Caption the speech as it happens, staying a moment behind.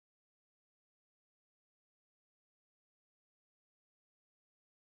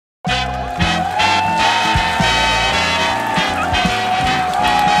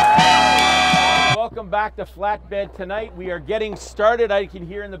back to Flatbed tonight. We are getting started. I can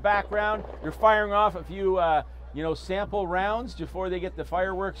hear in the background you're firing off a few sample rounds before they get the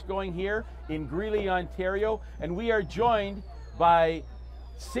fireworks going here in Greely, Ontario. And we are joined by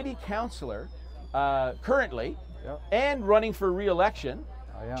City Councillor currently and running for re-election,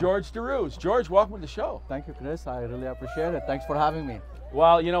 George Darouze. George, welcome to the show. Thank you, Chris. I really appreciate it. Thanks for having me.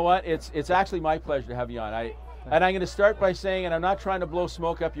 Well, you know what? It's actually my pleasure to have you on. And I'm going to start by saying, and I'm not trying to blow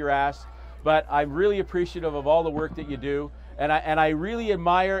smoke up your ass, but I'm really appreciative of all the work that you do, and I really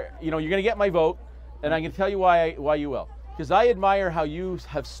admire. You know, you're going to get my vote, and I'm going to tell you why you will, because I admire how you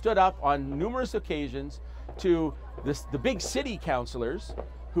have stood up on numerous occasions to the big city councillors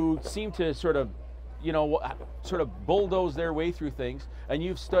who seem to sort of bulldoze their way through things, and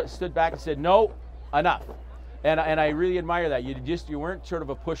you've stood back and said, no, enough. And I really admire that. You weren't sort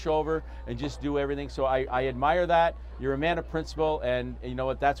of a pushover and just do everything. So I admire that. You're a man of principle, and you know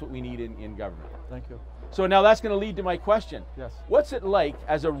what? That's what we need in government. Thank you. So now that's going to lead to my question. Yes. What's it like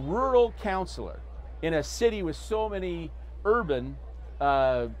as a rural councillor in a city with so many urban,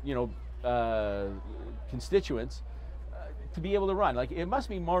 constituents to be able to run? Like, it must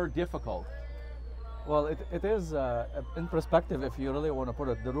be more difficult. Well, it is, in perspective, if you really want to put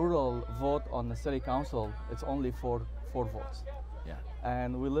it, the rural vote on the city council, it's only four votes. Yeah.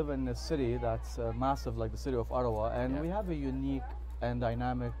 And we live in a city that's massive, like the city of Ottawa, and we have a unique and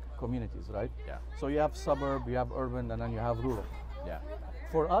dynamic communities, right? Yeah. So you have suburb, you have urban, and then you have rural. Yeah.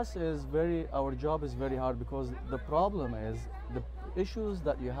 For us, our job is very hard, because the problem is the issues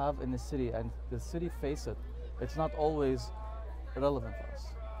that you have in the city and the city face it's not always relevant for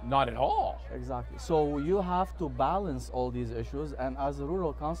us. Not at all. Exactly. So you have to balance all these issues, and as a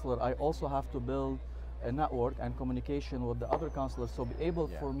rural councillor, I also have to build a network and communication with the other councillors to be able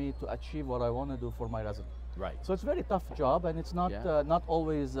for me to achieve what I want to do for my residents. Right. So it's a very tough job, and it's not not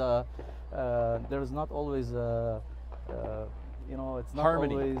always there's not always it's not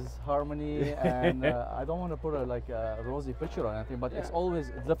always harmony, and I don't want to put a rosy picture on anything, but it's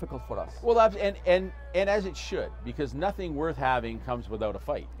always difficult for us. Well, and as it should, because nothing worth having comes without a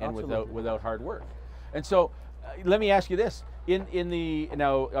fight and without hard work. And so, let me ask you this: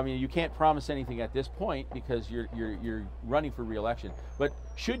 now, I mean, you can't promise anything at this point because you're running for re-election. But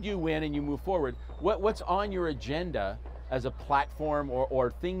should you win and you move forward, what's on your agenda as a platform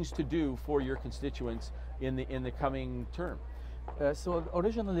or things to do for your constituents in the coming term? So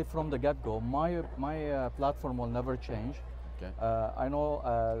originally, from the get-go, my platform will never change. Okay. I know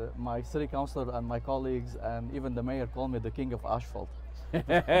my city councillor and my colleagues and even the mayor call me the king of asphalt.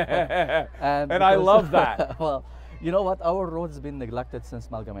 and I love that. Well, you know what? Our road's been neglected since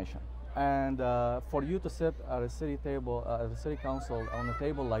amalgamation. And for you to sit at a city table, at a city council on a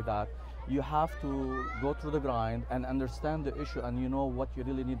table like that, you have to go through the grind and understand the issue, and you know what you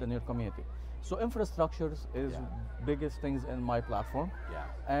really need in your community. So infrastructure is biggest things in my platform. Yeah.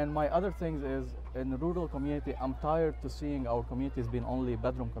 And my other things is, in the rural community, I'm tired to seeing our communities being only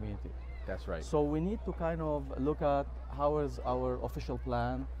bedroom community. That's right. So we need to kind of look at how is our official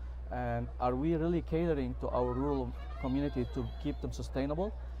plan, and are we really catering to our rural community to keep them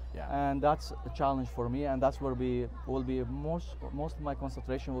sustainable? Yeah. And that's a challenge for me, and that's where most of my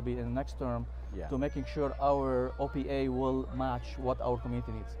concentration will be in the next term to making sure our OPA will match what our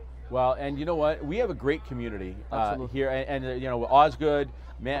community needs. Well, and you know what? We have a great community here, and Osgood,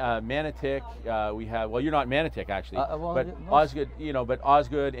 Manotick. We have, well, you're not Manotick actually, but no. Osgood, but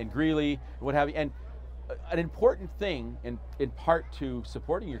Osgood and Greely, what have you. And an important thing, in part to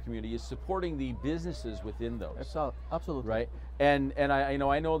supporting your community, is supporting the businesses within those. Absolutely. Right. And I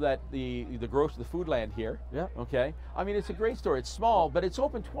know that the growth of the food land here. Yeah. Okay. I mean, it's a great store. It's small, but it's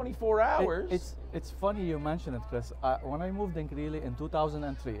open 24 hours. It's funny you mention it, Chris. When I moved in Greely in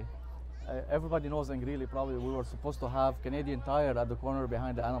 2003. Everybody knows in Greely, probably we were supposed to have Canadian Tire at the corner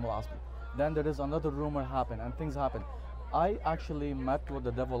behind the animal hospital. Then there is another rumor happen, and things happen. I actually met with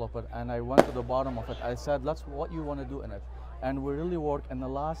the developer, and I went to the bottom of it. I said, "Let's what you want to do in it," and we really worked in the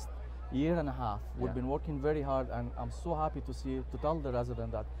last year and a half. We've been working very hard, and I'm so happy to tell the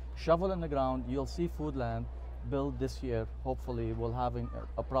resident that shovel in the ground. You'll see food land built this year. Hopefully, we'll have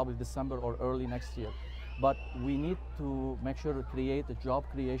probably December or early next year. But we need to make sure to create a job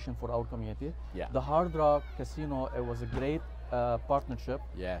creation for our community. Yeah. The Hard Rock Casino, it was a great partnership.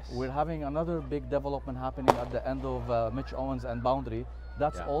 Yes. We're having another big development happening at the end of Mitch Owens and Boundary.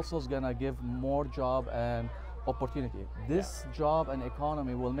 That's also going to give more job and opportunity. This job and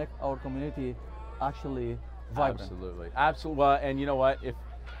economy will make our community actually vibrant. Absolutely. Absolutely. Well, and you know what?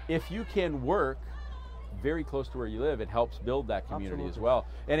 If you can work very close to where you live, it helps build that community as well.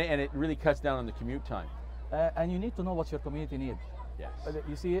 And it really cuts down on the commute time. And you need to know what your community needs. Yes.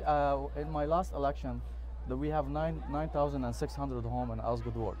 You see, in my last election, we have 9,600 homes in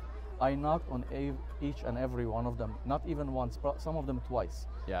Osgood Ward. I knocked on each and every one of them, not even once, some of them twice.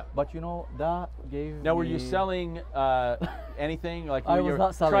 Yeah. But you know, that gave Now, were me, you selling anything? Like I you was were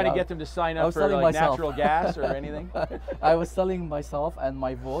not selling. trying to get them to sign up for like natural gas or anything? I was selling myself and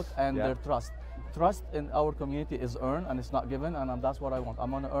my vote and Yeah. their trust. Trust in our community is earned and it's not given, and that's what I want. I'm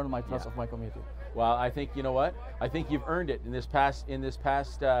going to earn my trust of my community. Well, I think, you know what? I think you've earned it in this past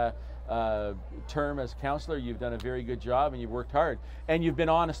term as councillor. You've done a very good job and you've worked hard and you've been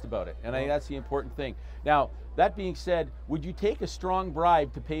honest about it. And I think that's the important thing. Now, that being said, would you take a strong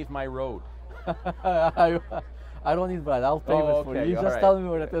bribe to pave my road? I don't need bribe. I'll pave it for you. You just tell me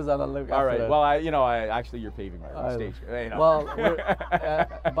where it is and I'll look after it. All right. Well, actually, you're paving my road. Stage. Well,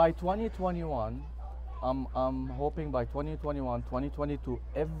 by 2021, I'm hoping by 2021, 2022,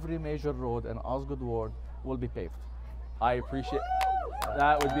 every major road in Osgood Ward will be paved. I appreciate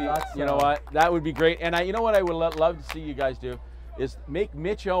that. Would be, you know what? That would be great. And you know what I would love to see you guys do is make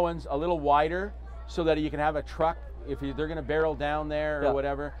Mitch Owens a little wider so that you can have a truck if they're going to barrel down there or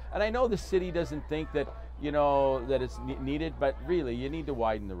whatever. And I know the city doesn't think that, you know, that it's needed, but really you need to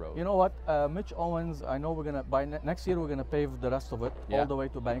widen the road. You know what, Mitch Owens, I know we're gonna next year we're gonna pave the rest of it all the way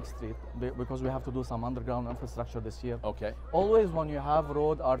to Bank Street because we have to do some underground infrastructure this year. Okay. Always when you have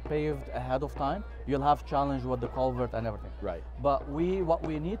road are paved ahead of time, you'll have challenge with the culvert and everything. Right. But what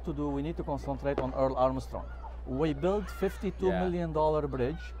we need to do, we need to concentrate on Earl Armstrong. We built $52 million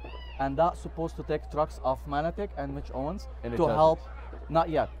bridge, and that's supposed to take trucks off Manatic and Mitch Owens to help. Not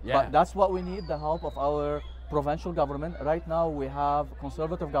yet, but that's what we need, the help of our provincial government. Right now we have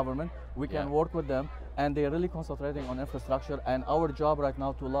conservative government, we can work with them, and they're really concentrating on infrastructure, and our job right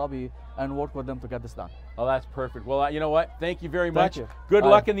now to lobby and work with them to get this done. Oh, that's perfect. Well, you know what? Thank you very much. You. Good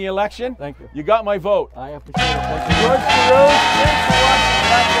luck in the election. Thank you. You got my vote. I appreciate it. George Darouze, thanks for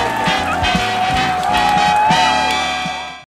watching.